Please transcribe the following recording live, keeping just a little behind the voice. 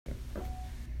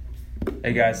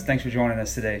Hey guys, thanks for joining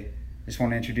us today. Just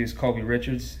want to introduce Colby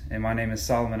Richards, and my name is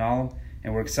Solomon Alam,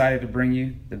 and we're excited to bring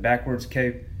you the Backwards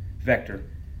Cape Vector,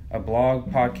 a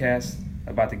blog podcast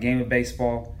about the game of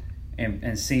baseball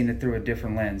and seeing it through a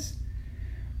different lens.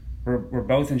 We're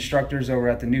both instructors over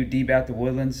at the new D-Bat-The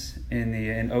Woodlands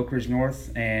in Oak Ridge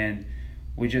North, and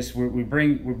we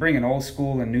bring an old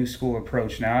school and new school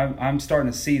approach. Now I'm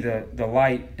starting to see the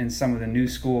light in some of the new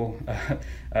school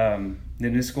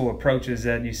approaches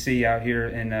that you see out here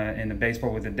in the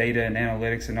baseball with the data and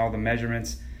analytics and all the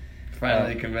measurements.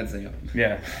 Finally convincing them.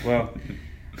 Yeah, well,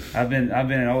 I've been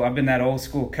that old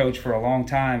school coach for a long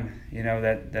time. You know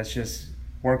that's just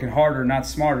working harder, not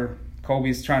smarter.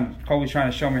 Colby's trying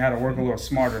to show me how to work a little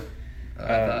smarter. I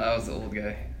thought I was the old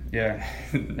guy. Yeah,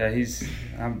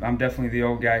 I'm definitely the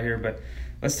old guy here. But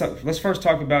let's first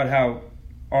talk about how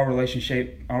our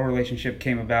relationship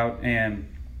came about and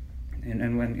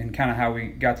kind of how we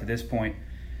got to this point.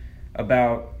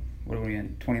 About, what are we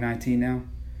in, 2019 now?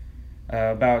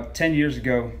 About 10 years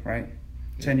ago, right?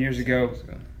 10 years ago,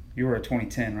 you were a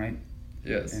 2010, right?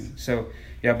 Yes. And so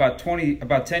yeah, about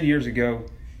 10 years ago,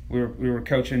 we were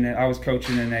coaching. I was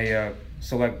coaching in a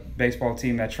select baseball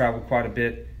team that traveled quite a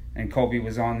bit, and Colby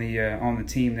was on the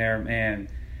team there. And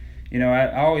you know,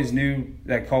 I always knew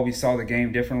that Colby saw the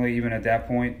game differently, even at that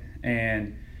point.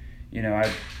 And you know,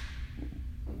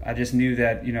 I just knew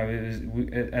that, you know,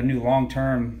 I knew long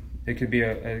term it could be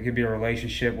a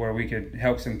relationship where we could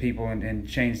help some people and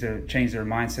change their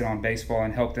mindset on baseball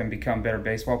and help them become better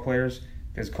baseball players.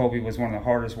 Because Colby was one of the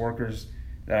hardest workers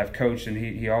that I've coached, and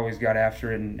he always got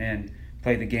after it and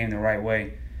played the game the right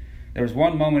way. There was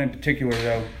one moment in particular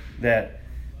though that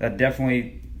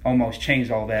definitely almost changed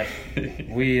all that.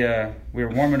 We were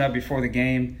warming up before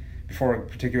a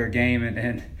particular game,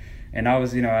 and I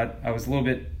was, you know, I was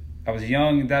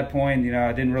young at that point. You know,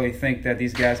 I didn't really think that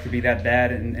these guys could be that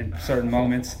bad in certain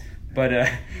moments. But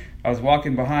I was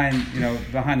walking behind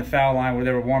the foul line where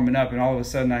they were warming up, and all of a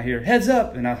sudden I hear "heads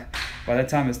up," and by that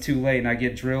time it's too late, and I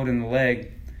get drilled in the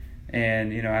leg,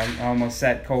 and you know, I almost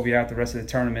sat Colby out the rest of the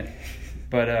tournament.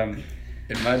 But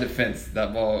in my defense,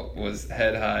 that ball was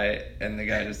head high, and the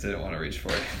guy just didn't want to reach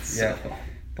for it. So. Yeah,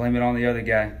 blame it on the other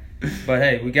guy. But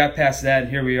hey, we got past that,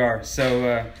 and here we are.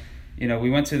 So you know, we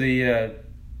went to the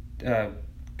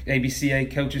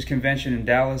ABCA Coaches Convention in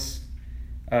Dallas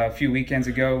a few weekends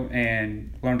ago,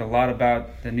 and learned a lot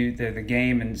about the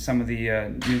game and some of the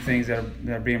new things that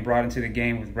are being brought into the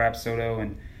game with Rapsodo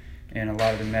and a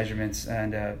lot of the measurements.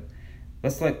 And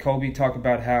let's let Colby talk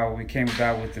about how we came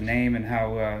about with the name and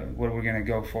how what we're going to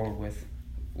go forward with.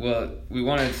 Well, we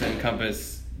wanted to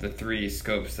encompass the three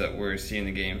scopes that we're seeing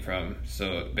the game from.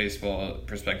 So baseball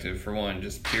perspective for one,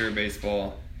 just pure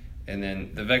baseball. And then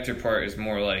the vector part is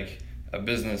more like a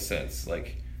business sense.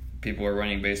 Like people are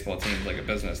running baseball teams like a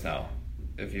business now.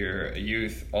 If you're a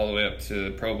youth all the way up to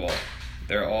the pro ball,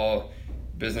 they're all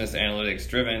business analytics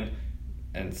driven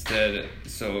instead.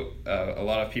 So a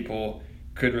lot of people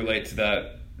could relate to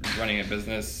that running a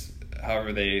business.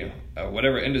 However, they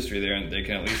whatever industry they're in, they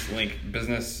can at least link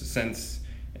business sense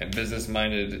and business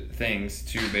minded things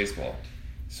to baseball.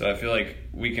 So I feel like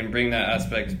we can bring that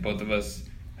aspect. Both of us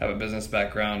have a business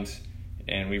background,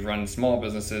 and we've run small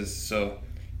businesses, so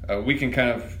we can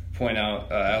kind of point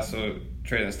out. I also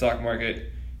trade in the stock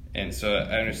market, and so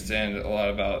I understand a lot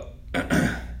about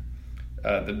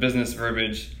the business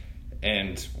verbiage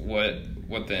and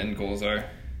what the end goals are.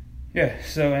 Yeah.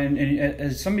 So, and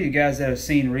as some of you guys that have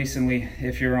seen recently,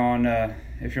 if you're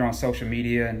on social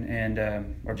media and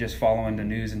or just following the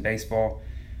news in baseball,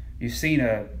 you've seen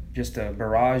just a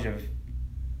barrage of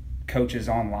coaches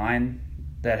online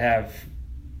that have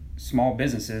small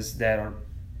businesses that are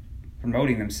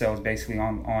promoting themselves basically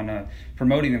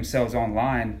promoting themselves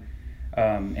online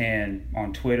and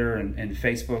on Twitter and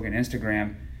Facebook and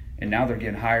Instagram, and now they're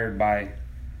getting hired by,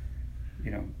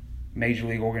 you know, major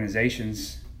league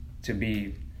organizations to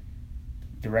be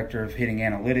director of hitting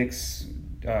analytics,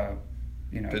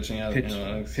 you know, pitching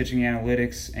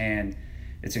analytics, and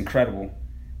it's incredible.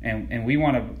 And we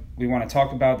want to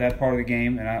talk about that part of the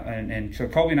game, and so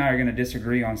Colby and I are going to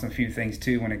disagree on some few things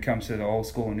too when it comes to the old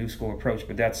school and new school approach,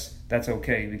 but that's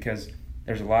okay because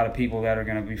there's a lot of people that are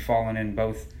going to be falling in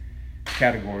both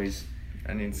categories.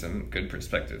 I need some good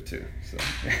perspective too. So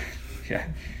yeah,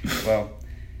 well,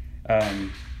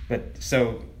 but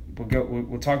so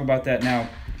we'll talk about that now.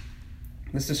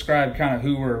 Let's describe kind of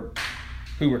who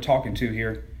we're talking to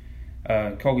here.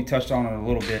 Colby touched on it a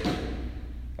little bit.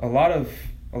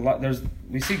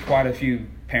 We see quite a few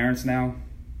parents now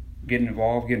getting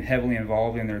heavily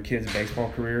involved in their kids' baseball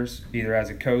careers, either as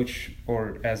a coach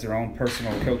or as their own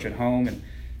personal coach at home. And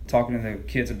talking to the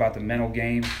kids about the mental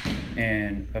game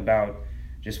and about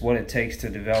just what it takes to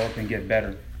develop and get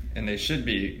better. And they should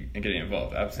be getting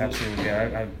involved. Absolutely.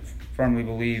 Yeah, I firmly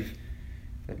believe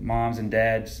that moms and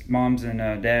dads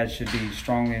should be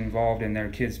strongly involved in their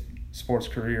kids' sports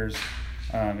careers,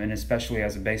 and especially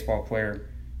as a baseball player,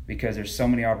 because there's so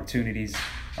many opportunities.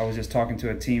 I was just talking to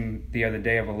a team the other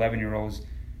day of 11-year-olds.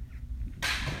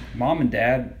 Mom and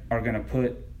dad are going to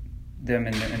put them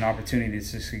in an opportunity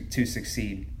to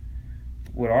succeed.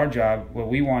 What our job, what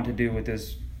we want to do with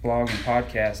this blog and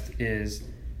podcast is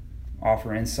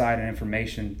offer insight and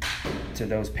information to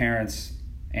those parents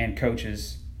and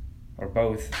coaches, or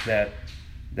both, that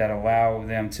allow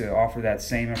them to offer that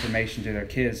same information to their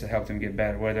kids to help them get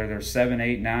better, whether they're 7,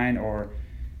 8, 9, or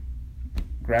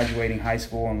graduating high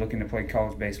school and looking to play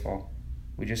college baseball.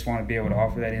 We just want to be able to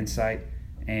offer that insight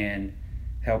and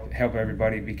help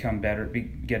everybody become better,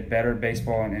 get better at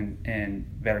baseball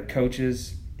and better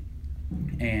coaches,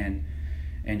 and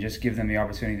just give them the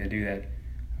opportunity to do that.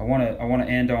 I want to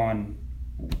end on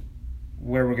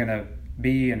where we're going to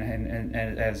be and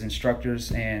as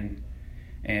instructors and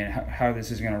how this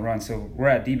is going to run. So we're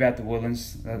at D-Bat-The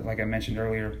Woodlands, like I mentioned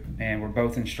earlier, and we're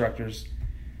both instructors.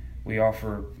 We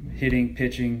offer hitting,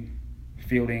 pitching,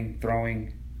 fielding,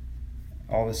 throwing,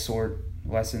 all the sort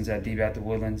lessons at D-Bat-The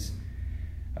Woodlands.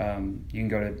 You can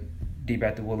go to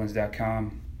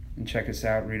dbatthewoodlands.com and check us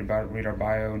out, read our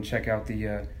bio, and check out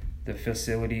the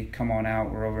facility. Come on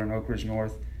out. We're over in Oak Ridge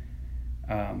North.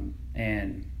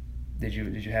 And did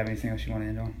you have anything else you want to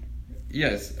end on?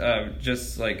 Yes,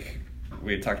 just like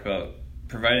we had talked about,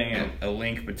 providing a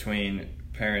link between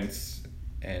parents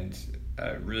and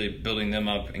really building them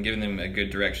up and giving them a good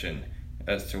direction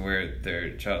as to where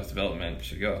their child's development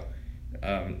should go.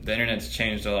 The internet's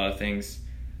changed a lot of things.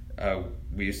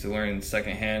 We used to learn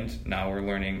secondhand. Now we're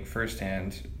learning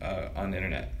firsthand on the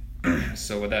internet.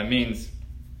 So what that means,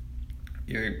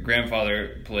 your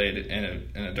grandfather played in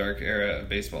a dark era of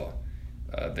baseball.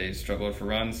 They struggled for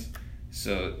runs,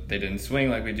 so they didn't swing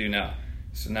like we do now.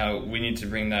 So now we need to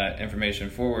bring that information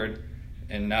forward,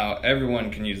 and now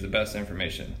everyone can use the best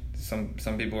information.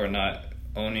 Some people are not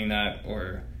owning that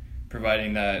or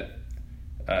providing that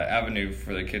avenue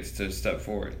for the kids to step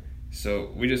forward.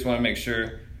 So we just want to make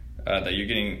sure that you're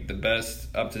getting the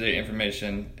best up-to-date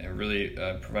information and really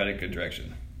provide a good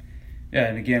direction. Yeah,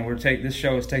 and again, this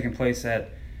show is taking place at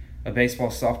a baseball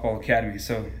softball academy,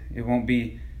 so it won't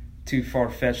be too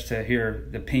far-fetched to hear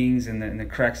the pings and the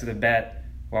cracks of the bat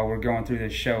while we're going through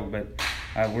this show. But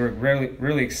we're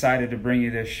really excited to bring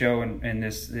you this show and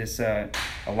this a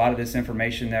lot of this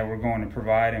information that we're going to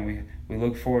provide, and we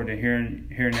look forward to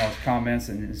hearing y'all's comments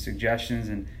and suggestions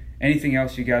and anything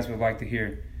else you guys would like to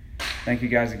hear. Thank you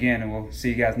guys again, and we'll see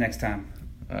you guys next time.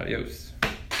 Adios.